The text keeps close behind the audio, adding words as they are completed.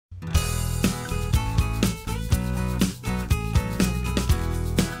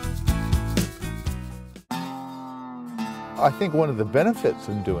I think one of the benefits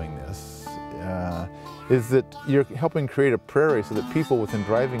in doing this is that you're helping create a prairie so that people within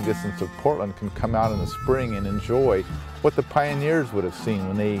driving distance of Portland can come out in the spring and enjoy what the pioneers would have seen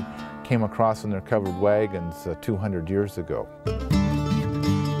when they came across in their covered wagons 200 years ago.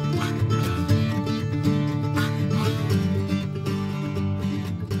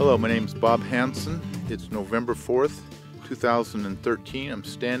 Hello, my name's Bob Hansen. It's November 4th, 2013. I'm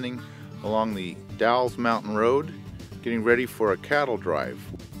standing along the Dalles Mountain Road getting ready for a cattle drive.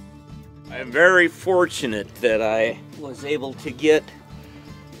 I'm very fortunate that I was able to get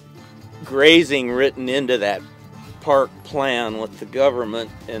grazing written into that park plan with the government,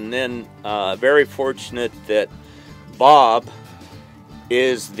 and then very fortunate that Bob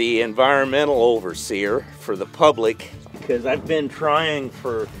is the environmental overseer for the public, because I've been trying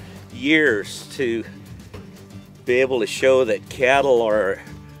for years to be able to show that cattle are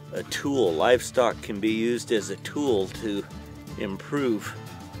a tool. Livestock can be used as a tool to improve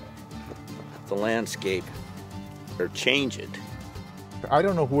the landscape or change it. I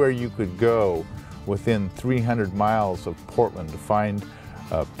don't know where you could go within 300 miles of Portland to find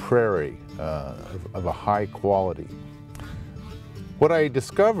a prairie of a high quality. What I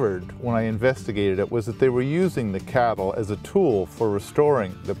discovered when I investigated it was that they were using the cattle as a tool for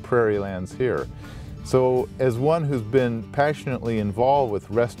restoring the prairie lands here. So as one who's been passionately involved with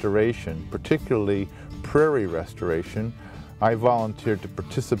restoration, particularly prairie restoration, I volunteered to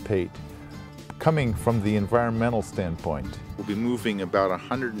participate, coming from the environmental standpoint. We'll be moving about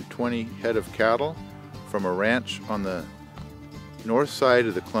 120 head of cattle from a ranch on the north side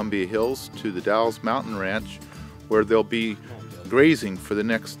of the Columbia Hills to the Dalles Mountain Ranch, where they'll be grazing for the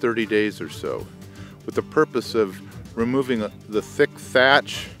next 30 days or so, with the purpose of removing the thick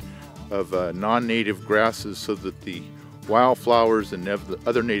thatch of non-native grasses so that the wildflowers and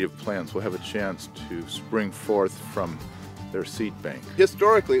other native plants will have a chance to spring forth from their seed bank.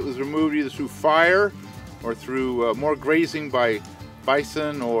 Historically, it was removed either through fire or through more grazing by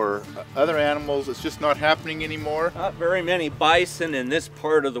bison or other animals. It's just not happening anymore. Not very many bison in this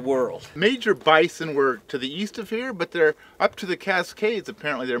part of the world. Major bison were to the east of here, but they're up to the Cascades.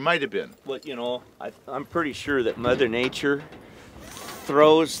 Apparently there might have been. But you know, I'm pretty sure that Mother Nature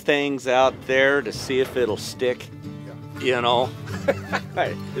throws things out there to see if it'll stick. You know,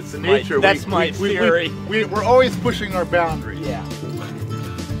 it's the nature. That's my theory. We're always pushing our boundaries. Yeah.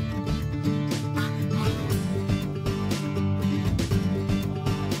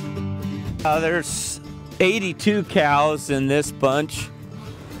 There's 82 cows in this bunch.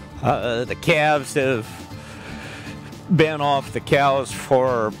 The calves have been off the cows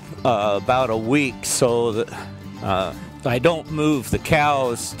for about a week, so that I don't move the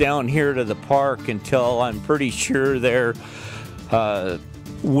cows down here to the park until I'm pretty sure they're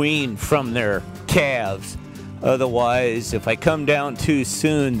weaned from their calves. Otherwise, if I come down too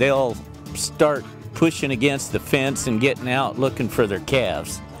soon, they'll start pushing against the fence and getting out looking for their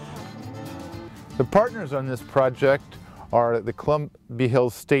calves. The partners on this project are the Columbia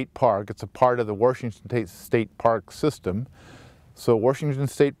Hills State Park. It's a part of the Washington State Park system. So Washington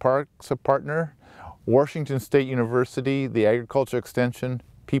State Park's a partner. Washington State University, the Agriculture Extension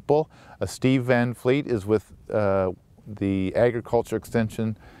people, Steve Van Fleet is with the Agriculture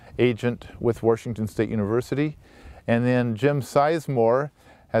Extension agent with Washington State University. And then Jim Sizemore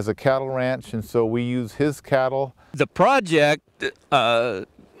has a cattle ranch, and so we use his cattle. The project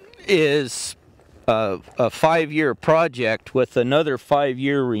is a 5-year project with another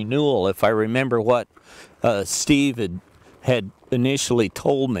 5-year renewal, if I remember what Steve had initially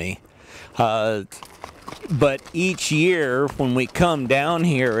told me. But each year when we come down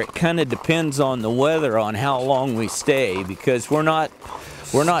here, it kind of depends on the weather on how long we stay, because we're not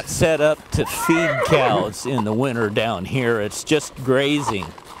set up to feed cows in the winter down here. It's just grazing.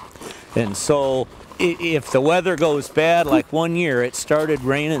 And so if the weather goes bad, like one year it started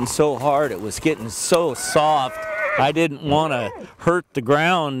raining so hard, it was getting so soft, I didn't want to hurt the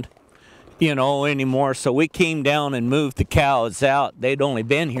ground, you know, anymore, so we came down and moved the cows out. They'd only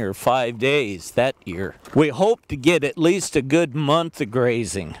been here 5 days that year. We hope to get at least a good month of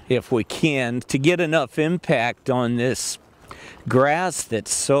grazing, if we can, to get enough impact on this grass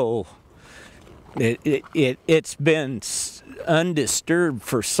that's so, it's been undisturbed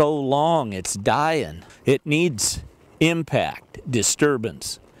for so long, it's dying. It needs impact,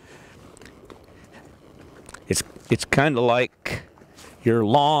 disturbance. It's kind of like your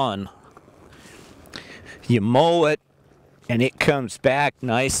lawn. You mow it and it comes back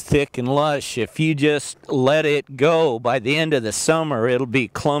nice, thick, and lush. If you just let it go, by the end of the summer, it'll be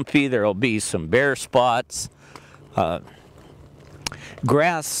clumpy. There'll be some bare spots.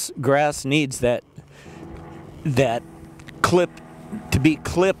 Grass needs that be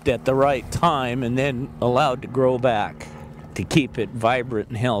clipped at the right time and then allowed to grow back to keep it vibrant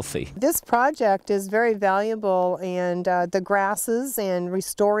and healthy. This project is very valuable, and the grasses and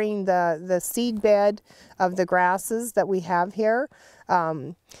restoring the seed bed of the grasses that we have here.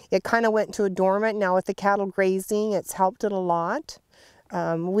 It kind of went to a dormant. Now with the cattle grazing, it's helped it a lot.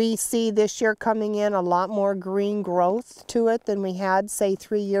 We see this year coming in a lot more green growth to it than we had, say,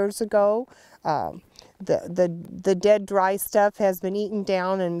 3 years ago. The dead dry stuff has been eaten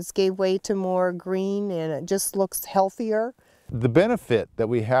down and it's gave way to more green, and it just looks healthier. The benefit that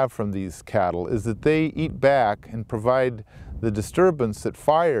we have from these cattle is that they eat back and provide the disturbance that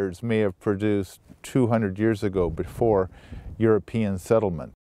fires may have produced 200 years ago before European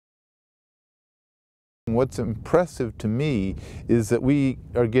settlement. What's impressive to me is that we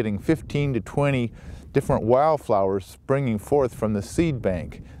are getting 15 to 20 different wildflowers springing forth from the seed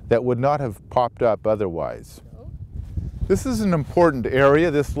bank that would not have popped up otherwise. This is an important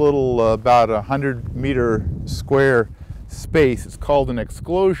area, this little about 100-meter square space. It's called an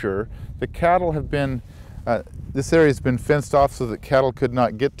exclosure. The cattle have been, this area has been fenced off so that cattle could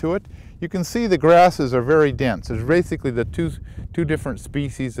not get to it. You can see the grasses are very dense. There's basically the two different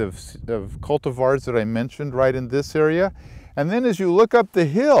species of cultivars that I mentioned right in this area. And then as you look up the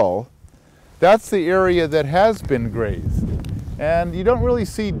hill, that's the area that has been grazed. And you don't really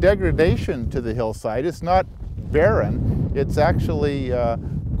see degradation to the hillside. It's not barren. It's actually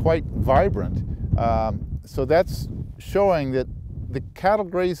quite vibrant. So that's showing that the cattle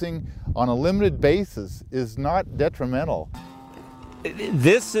grazing on a limited basis is not detrimental.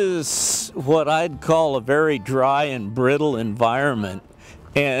 This is what I'd call a very dry and brittle environment,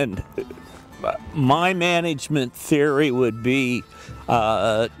 and my management theory would be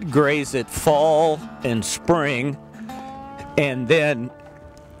graze it fall and spring, and then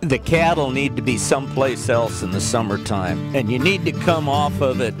the cattle need to be someplace else in the summertime, and you need to come off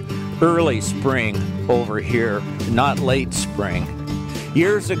of it early spring over here, not late spring.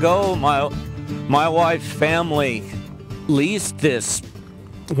 Years ago, my wife's family leased this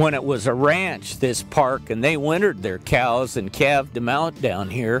when it was a ranch, this park, and they wintered their cows and calved them out down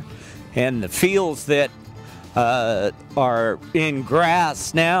here. And the fields that are in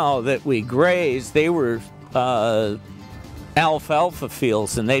grass now that we graze, they were alfalfa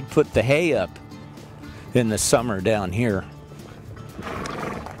fields, and they'd put the hay up in the summer down here.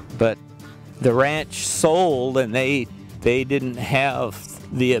 But the ranch sold, and they didn't have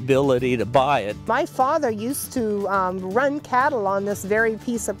the ability to buy it. My father used to run cattle on this very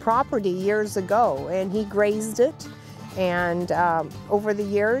piece of property years ago, and he grazed it and over the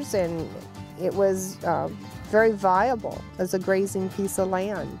years, and it was very viable as a grazing piece of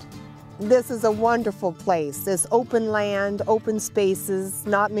land. This is a wonderful place. There's open land, open spaces,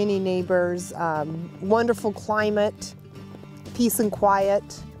 not many neighbors, wonderful climate, peace and quiet.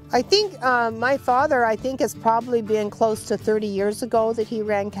 I think my father, has probably been close to 30 years ago that he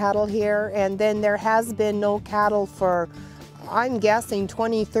ran cattle here, and then there has been no cattle for, I'm guessing,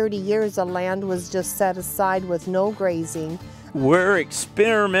 20, 30 years. The land was just set aside with no grazing. We're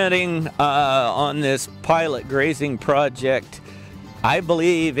experimenting on this pilot grazing project. I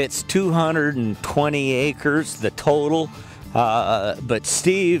believe it's 220 acres, the total, but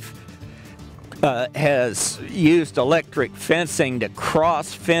Steve has used electric fencing to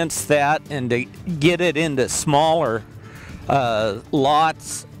cross fence that and to get it into smaller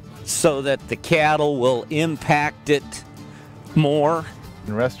lots so that the cattle will impact it more.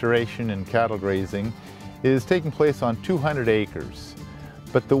 Restoration and cattle grazing is taking place on 200 acres,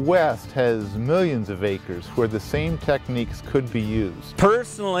 but the West has millions of acres where the same techniques could be used.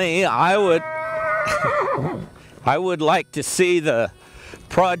 Personally, I would like to see the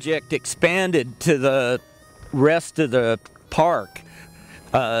project expanded to the rest of the park.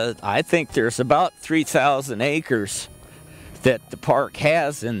 I think there's about 3,000 acres that the park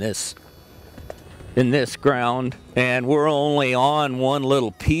has in this ground, and we're only on one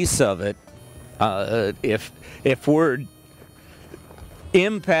little piece of it. If we're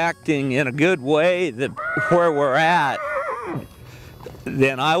impacting in a good way where we're at,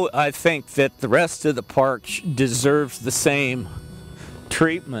 then I think that the rest of the park deserves the same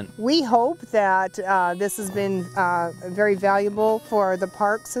treatment. We hope that this has been very valuable for the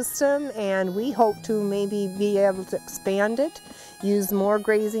park system, and we hope to maybe be able to expand it, use more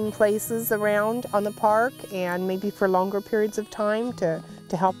grazing places around on the park, and maybe for longer periods of time to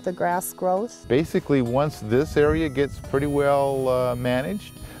help the grass growth. Basically, once this area gets pretty well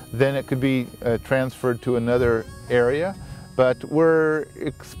managed, then it could be transferred to another area. But we're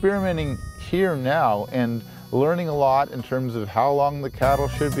experimenting here now and learning a lot in terms of how long the cattle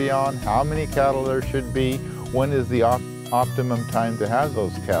should be on, how many cattle there should be, when is the optimum time to have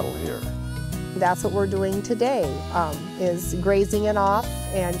those cattle here? That's what we're doing today, is grazing it off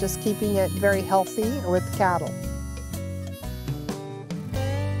and just keeping it very healthy with cattle.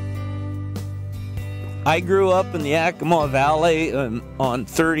 I grew up in the Yakima Valley on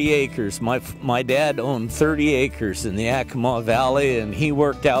 30 acres. My dad owned 30 acres in the Yakima Valley, and he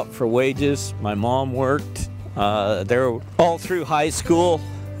worked out for wages. My mom worked. There all through high school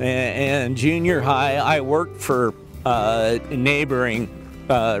and junior high. I worked for neighboring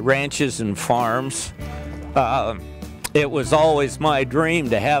ranches and farms. It was always my dream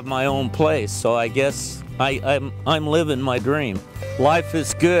to have my own place, so I guess I'm living my dream. Life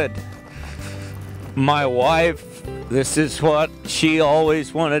is good. My wife, this is what she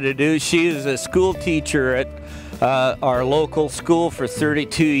always wanted to do. She is a school teacher at our local school for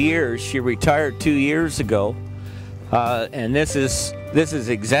 32 years. She retired 2 years ago, and this is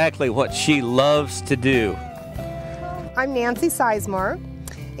exactly what she loves to do. I'm Nancy Sizemore,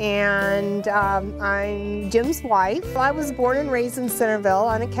 and I'm Jim's wife. I was born and raised in Centerville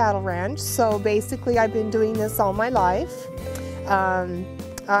on a cattle ranch, so basically I've been doing this all my life.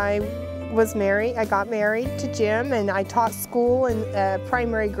 I got married to Jim, and I taught school in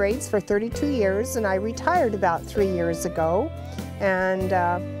primary grades for 32 years, and I retired about 3 years ago. And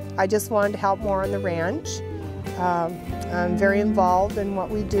I just wanted to help more on the ranch. I'm very involved in what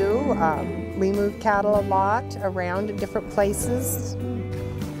we do. We move cattle a lot around in different places.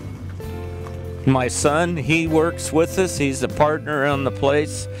 My son, he works with us. He's a partner on the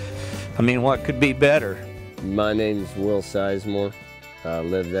place. I mean, what could be better? My name's Will Sizemore. I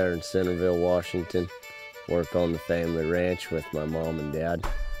live there in Centerville, Washington. Work on the family ranch with my mom and dad.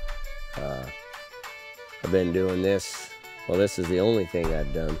 I've been doing this, well, this is the only thing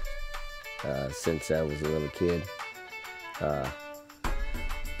I've done since I was a little kid.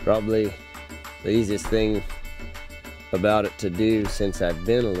 Probably the easiest thing about it to do since I've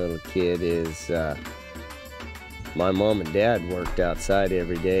been a little kid is my mom and dad worked outside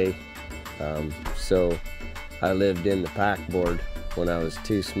every day, so I lived in the packboard when I was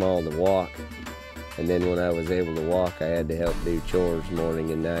too small to walk, and then when I was able to walk I had to help do chores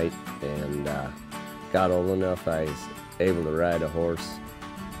morning and night, and got old enough I was able to ride a horse,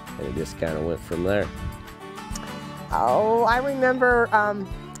 and it just kind of went from there. Oh, I remember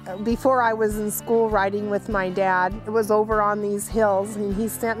before I was in school riding with my dad. It was over on these hills, and he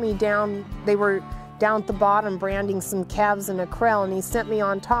sent me down. They were down at the bottom branding some calves and a corral, and he sent me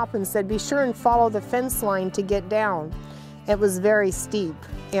on top and said, be sure and follow the fence line to get down. It was very steep,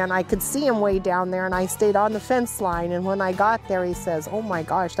 and I could see him way down there, and I stayed on the fence line, and when I got there he says, oh my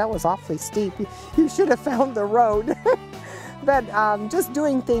gosh, that was awfully steep. You should have found the road. But just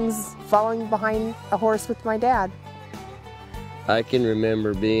doing things, following behind a horse with my dad. I can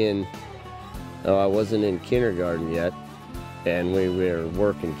remember being, I wasn't in kindergarten yet, and we were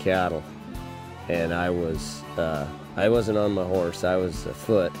working cattle, and I wasn't on my horse, I was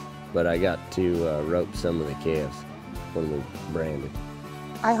afoot, but I got to rope some of the calves when we branded.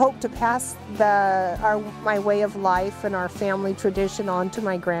 I hope to pass my way of life and our family tradition on to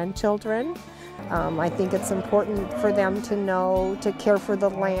my grandchildren. I think it's important for them to know to care for the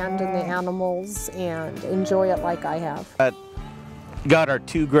land and the animals and enjoy it like I have. Got our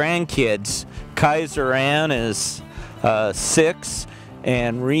 2 grandkids. Kaiser Ann is 6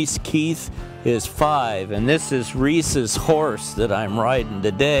 and Reese Keith is 5, and this is Reese's horse that I'm riding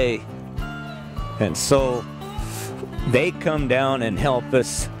today, and so they come down and help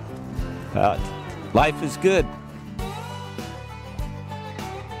us. Life is good.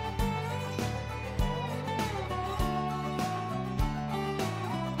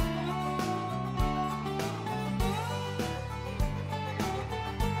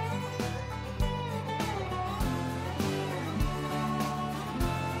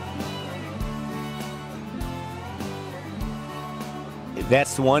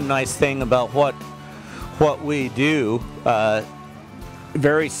 That's the one nice thing about what we do.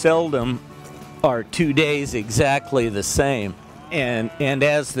 Very seldom are 2 days exactly the same. And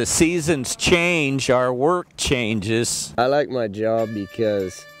as the seasons change, our work changes. I like my job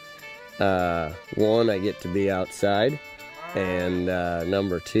because, one, I get to be outside, and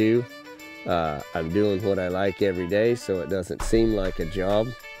number 2, I'm doing what I like every day, so it doesn't seem like a job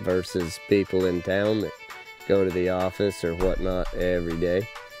versus people in town that go to the office or whatnot every day.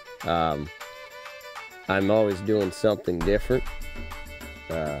 I'm always doing something different.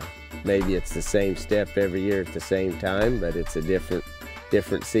 Maybe it's the same step every year at the same time, but it's a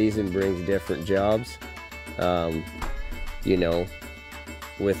different season brings different jobs. You know,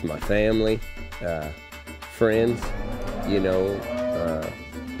 with my family, friends, you know,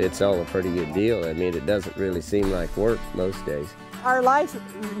 it's all a pretty good deal. I mean, it doesn't really seem like work most days. Our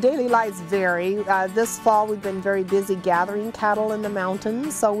daily lives vary. This fall we've been very busy gathering cattle in the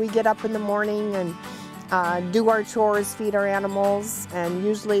mountains, so we get up in the morning and do our chores, feed our animals, and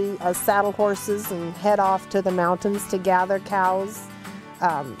usually saddle horses and head off to the mountains to gather cows.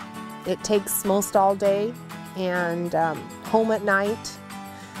 It takes most all day, and home at night.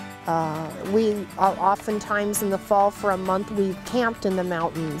 We oftentimes in the fall for a month we've camped in the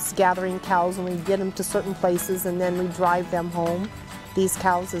mountains gathering cows, and we get them to certain places and then we drive them home. These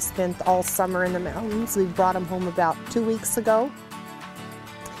cows have spent all summer in the mountains. We brought them home about 2 weeks ago.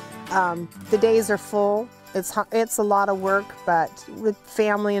 The days are full. It's a lot of work, but with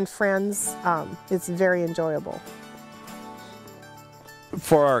family and friends, it's very enjoyable.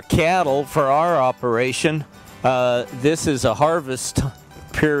 For our cattle, for our operation, this is a harvest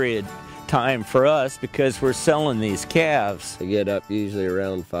period time for us because we're selling these calves. I get up usually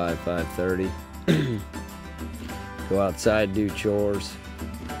around 5:30. Go outside, do chores,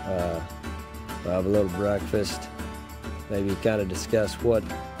 have a little breakfast, maybe kind of discuss what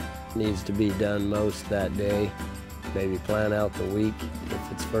needs to be done most that day, maybe plan out the week.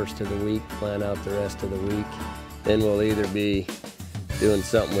 If it's first of the week, plan out the rest of the week. Then we'll either be doing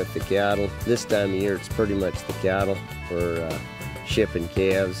something with the cattle. This time of year it's pretty much the cattle. We're shipping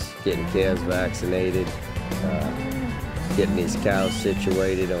calves, getting calves vaccinated, getting these cows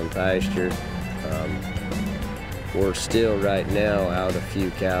situated on pasture. We're still right now out a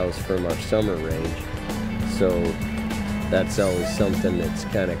few cows from our summer range, so that's always something that's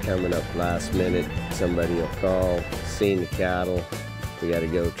kind of coming up last minute. Somebody will call, seen the cattle, we got to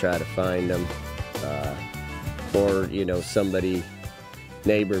go try to find them, or you know,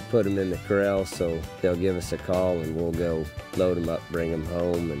 neighbor put them in the corral, so they'll give us a call and we'll go load them up, bring them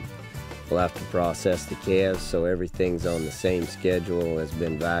home, and we'll have to process the calves, so everything's on the same schedule, has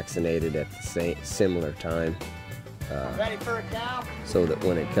been vaccinated at the similar time. Ready for a cow? So that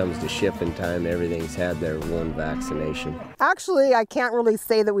when it comes to shipping time, everything's had their one vaccination. Actually, I can't really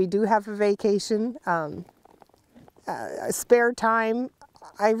say that we do have a vacation. Spare time,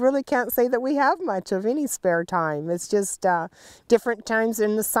 I really can't say that we have much of any spare time. It's just different times.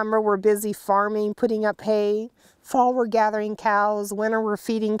 In the summer we're busy farming, putting up hay. Fall we're gathering cows. Winter we're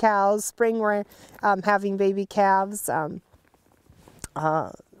feeding cows. Spring we're having baby calves.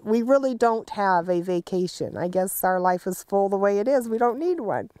 We really don't have a vacation. I guess our life is full the way it is. We don't need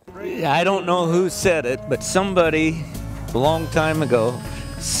one. I don't know who said it, but somebody a long time ago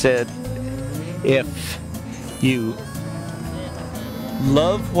said, if you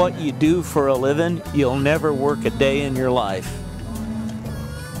love what you do for a living, you'll never work a day in your life.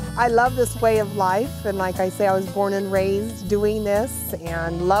 I love this way of life, and like I say, I was born and raised doing this,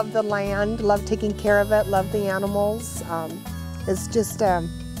 and love the land, love taking care of it, love the animals. It's just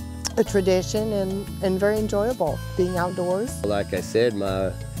a tradition and very enjoyable being outdoors. Like I said,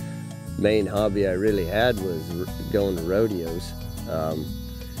 my main hobby I really had was going to rodeos.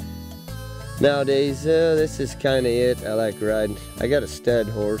 Nowadays, this is kind of it. I like riding. I got a stud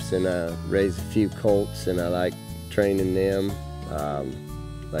horse and I raise a few colts, and I like training them.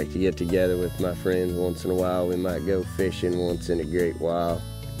 Like to get together with my friends once in a while. We might go fishing once in a great while.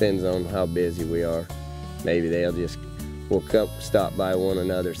 Depends on how busy we are. Maybe we'll come stop by one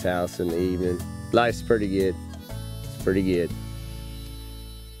another's house in the evening. Life's pretty good. It's pretty good.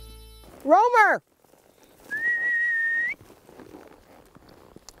 Romer!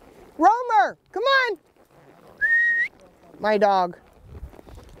 Romer, come on! My dog.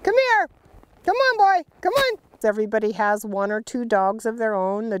 Come here. Come on, boy. Come on. Everybody has one or two dogs of their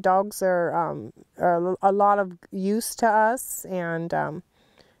own. The dogs are a lot of use to us, and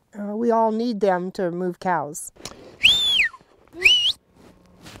we all need them to move cows.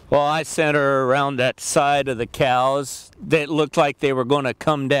 Well, I sent her around that side of the cows that looked like they were going to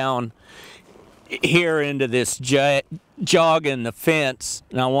come down here into this jog in the fence,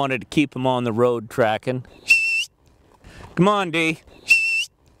 and I wanted to keep them on the road tracking. Come on, Dee.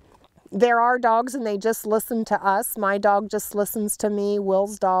 There are dogs and they just listen to us. My dog just listens to me.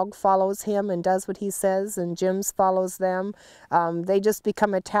 Will's dog follows him and does what he says, and Jim's follows them. They just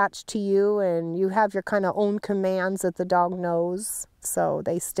become attached to you, and you have your kind of own commands that the dog knows. So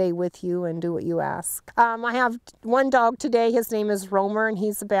they stay with you and do what you ask. I have one dog today. His name is Romer, and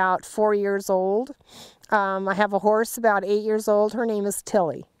he's about 4 years old. I have a horse about 8 years old. Her name is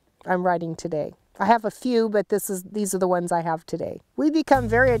Tilly. I'm riding today. I have a few, but these are the ones I have today. We become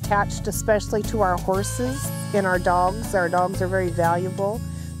very attached, especially to our horses and our dogs. Our dogs are very valuable.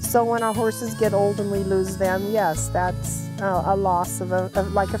 So when our horses get old and we lose them, yes, that's a loss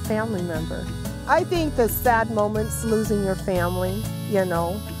of like a family member. I think the sad moments, losing your family, you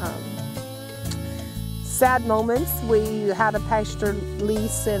know. Sad moments. We had a pasture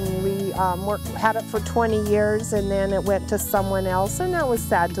lease and we had it for 20 years and then it went to someone else, and that was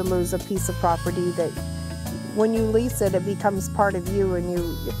sad to lose a piece of property that when you lease it, it becomes part of you and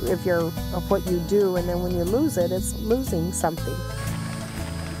of what you do, and then when you lose it, it's losing something.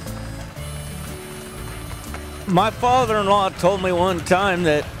 My father-in-law told me one time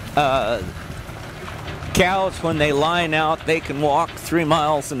that cows, when they line out, they can walk 3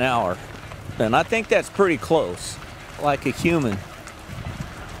 miles an hour. And I think that's pretty close, like a human.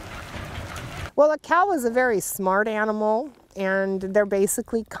 Well, a cow is a very smart animal, and they're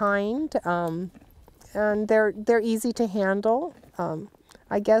basically kind, and they're easy to handle.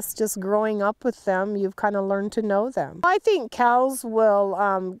 I guess just growing up with them, you've kind of learned to know them. I think cows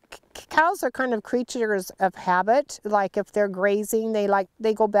will, cows are kind of creatures of habit. Like if they're grazing,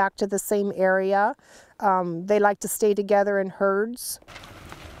 they go back to the same area. They like to stay together in herds.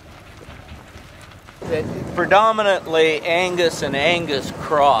 Predominantly Angus and Angus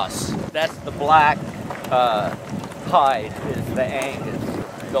cross. That's the black hide is the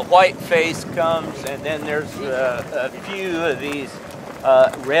Angus. The white face comes, and then there's a few of these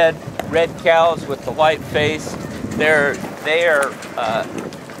red cows with the white face. They are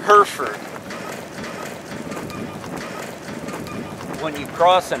Hereford. When you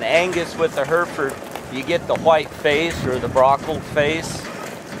cross an Angus with a Hereford, you get the white face or the brockled face.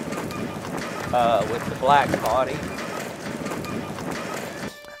 With the black body.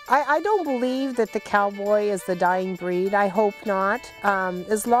 I don't believe that the cowboy is the dying breed. I hope not.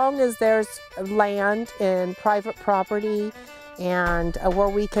 As long as there's land and private property and where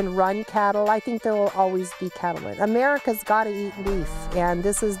we can run cattle, I think there will always be cattlemen. America's got to eat beef, and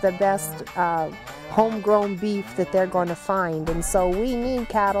this is the best homegrown beef that they're going to find. And so we need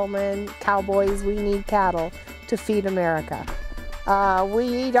cattlemen, cowboys, we need cattle to feed America. We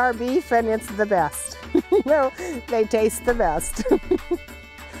eat our beef and it's the best. No, they taste the best.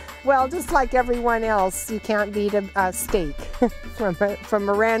 Well, just like everyone else, you can't beat a steak from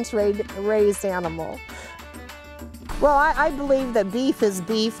a ranch-raised animal. Well, I believe that beef is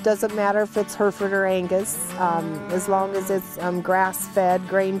beef. Doesn't matter if it's Hereford or Angus, as long as it's grass-fed,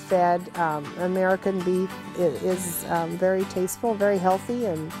 grain-fed. American beef is very tasteful, very healthy,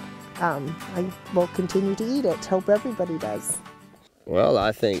 and I will continue to eat it. Hope everybody does. Well,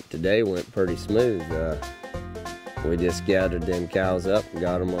 I think today went pretty smooth. We just gathered them cows up and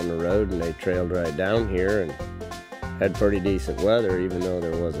got them on the road, and they trailed right down here and had pretty decent weather, even though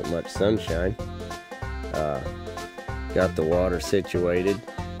there wasn't much sunshine. Got the water situated.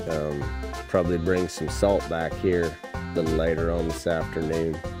 Probably bring some salt back here a little later on this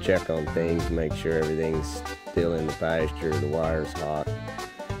afternoon. Check on things, make sure everything's still in the pasture, the wire's hot.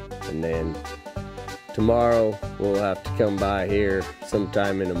 And then tomorrow we'll have to come by here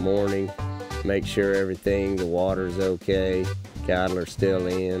sometime in the morning, make sure everything, the water's okay, cattle are still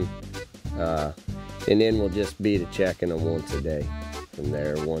in, and then we'll just be to checking them once a day. From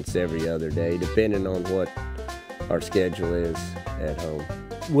there, once every other day, depending on what our schedule is at home.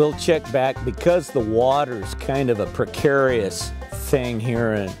 We'll check back because the water's kind of a precarious thing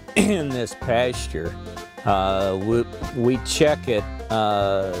here in this pasture. We check it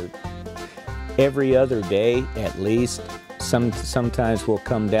every other day at least. Sometimes we'll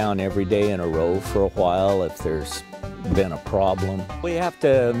come down every day in a row for a while if there's been a problem. We have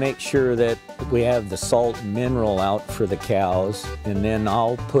to make sure that we have the salt and mineral out for the cows, and then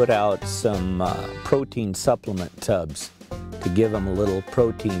I'll put out some protein supplement tubs to give them a little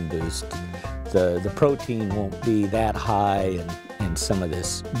protein boost. The protein won't be that high in some of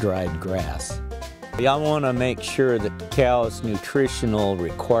this dried grass. I want to make sure that the cow's nutritional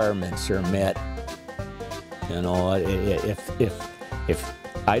requirements are met. You know, if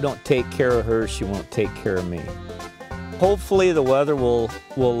I don't take care of her, she won't take care of me. Hopefully the weather will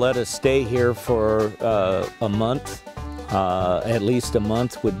let us stay here for a month. At least a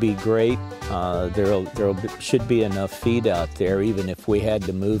month would be great. There should be enough feed out there, even if we had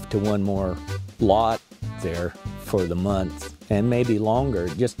to move to one more lot there for the month, and maybe longer.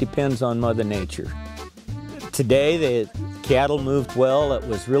 It just depends on Mother Nature. Today the cattle moved well. It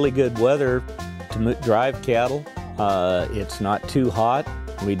was really good weather to drive cattle. It's not too hot.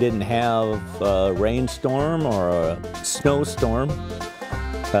 We didn't have a rainstorm or a snowstorm.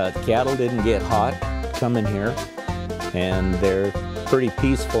 The cattle didn't get hot coming here, and they're pretty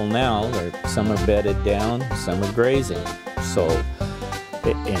peaceful now. Some are bedded down, some are grazing. So,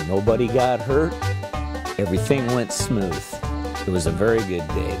 and nobody got hurt. Everything went smooth. It was a very good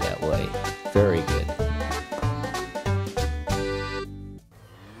day that way. Very good.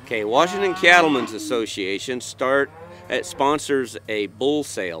 Okay, Washington Cattlemen's Association sponsors a bull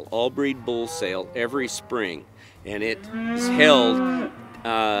sale, all-breed bull sale, every spring, and it is held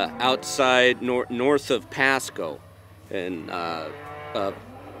outside north of Pasco, and on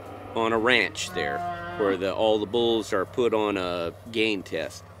a ranch there, where all the bulls are put on a gain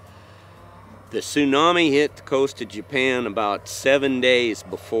test. The tsunami hit the coast of Japan about 7 days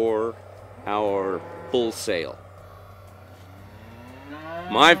before our bull sale.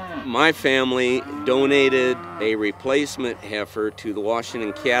 My family donated a replacement heifer to the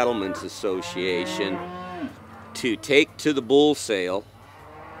Washington Cattlemen's Association to take to the bull sale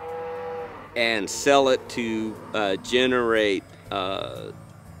and sell it to generate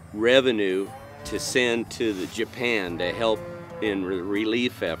revenue to send to Japan to help in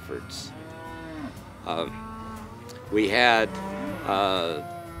relief efforts. We had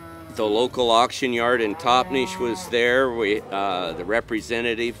the local auction yard in Toppenish was there. The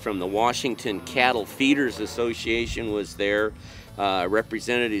representative from the Washington Cattle Feeders Association was there.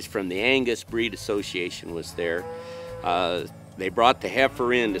 Representatives from the Angus Breed Association was there. They brought the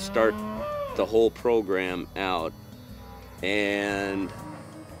heifer in to start the whole program out, and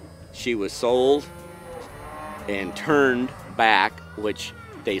she was sold and turned back, which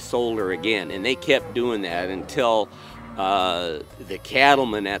they sold her again, and they kept doing that until the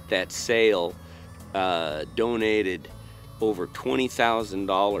cattlemen at that sale donated over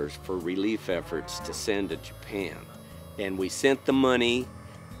 $20,000 for relief efforts to send to Japan. And we sent the money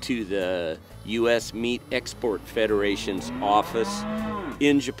to the U.S. Meat Export Federation's office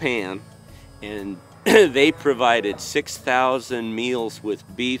in Japan, and they provided 6,000 meals with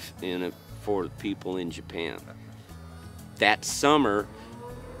beef in it for people in Japan. That summer,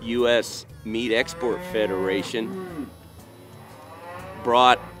 U.S. Meat Export Federation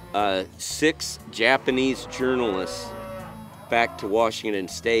brought 6 Japanese journalists back to Washington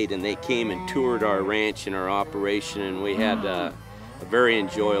State, and they came and toured our ranch and our operation, and we had a very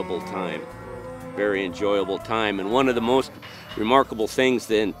enjoyable time. Very enjoyable time. And one of the most remarkable things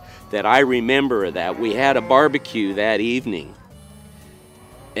then that I remember of that, we had a barbecue that evening,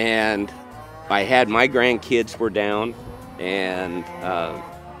 and I had my grandkids were down, and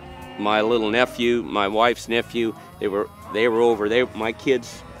my little nephew, my wife's nephew, they were over. My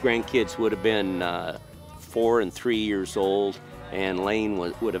grandkids would have been 4 and 3 years old, and Lane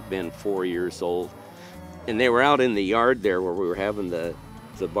would have been 4 years old. And they were out in the yard there where we were having the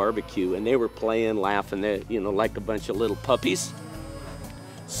barbecue, and they were playing, laughing, like a bunch of little puppies.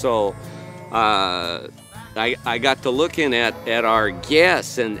 So I got to looking at our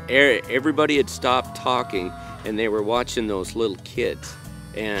guests, and everybody had stopped talking, and they were watching those little kids.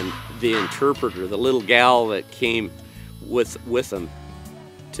 And the interpreter, the little gal that came with them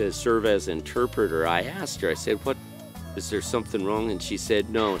to serve as interpreter, I asked her, I said, "What, is there something wrong?" And she said,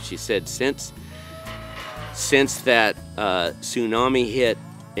 "No." She said, since that tsunami hit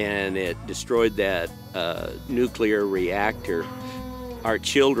and it destroyed that nuclear reactor, our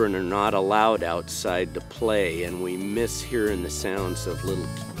children are not allowed outside to play, and we miss hearing the sounds of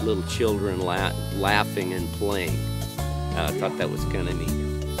little children laughing and playing. I thought that was kind of neat.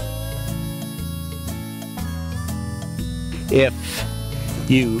 If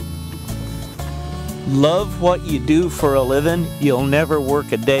you love what you do for a living, you'll never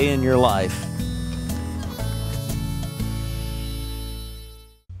work a day in your life.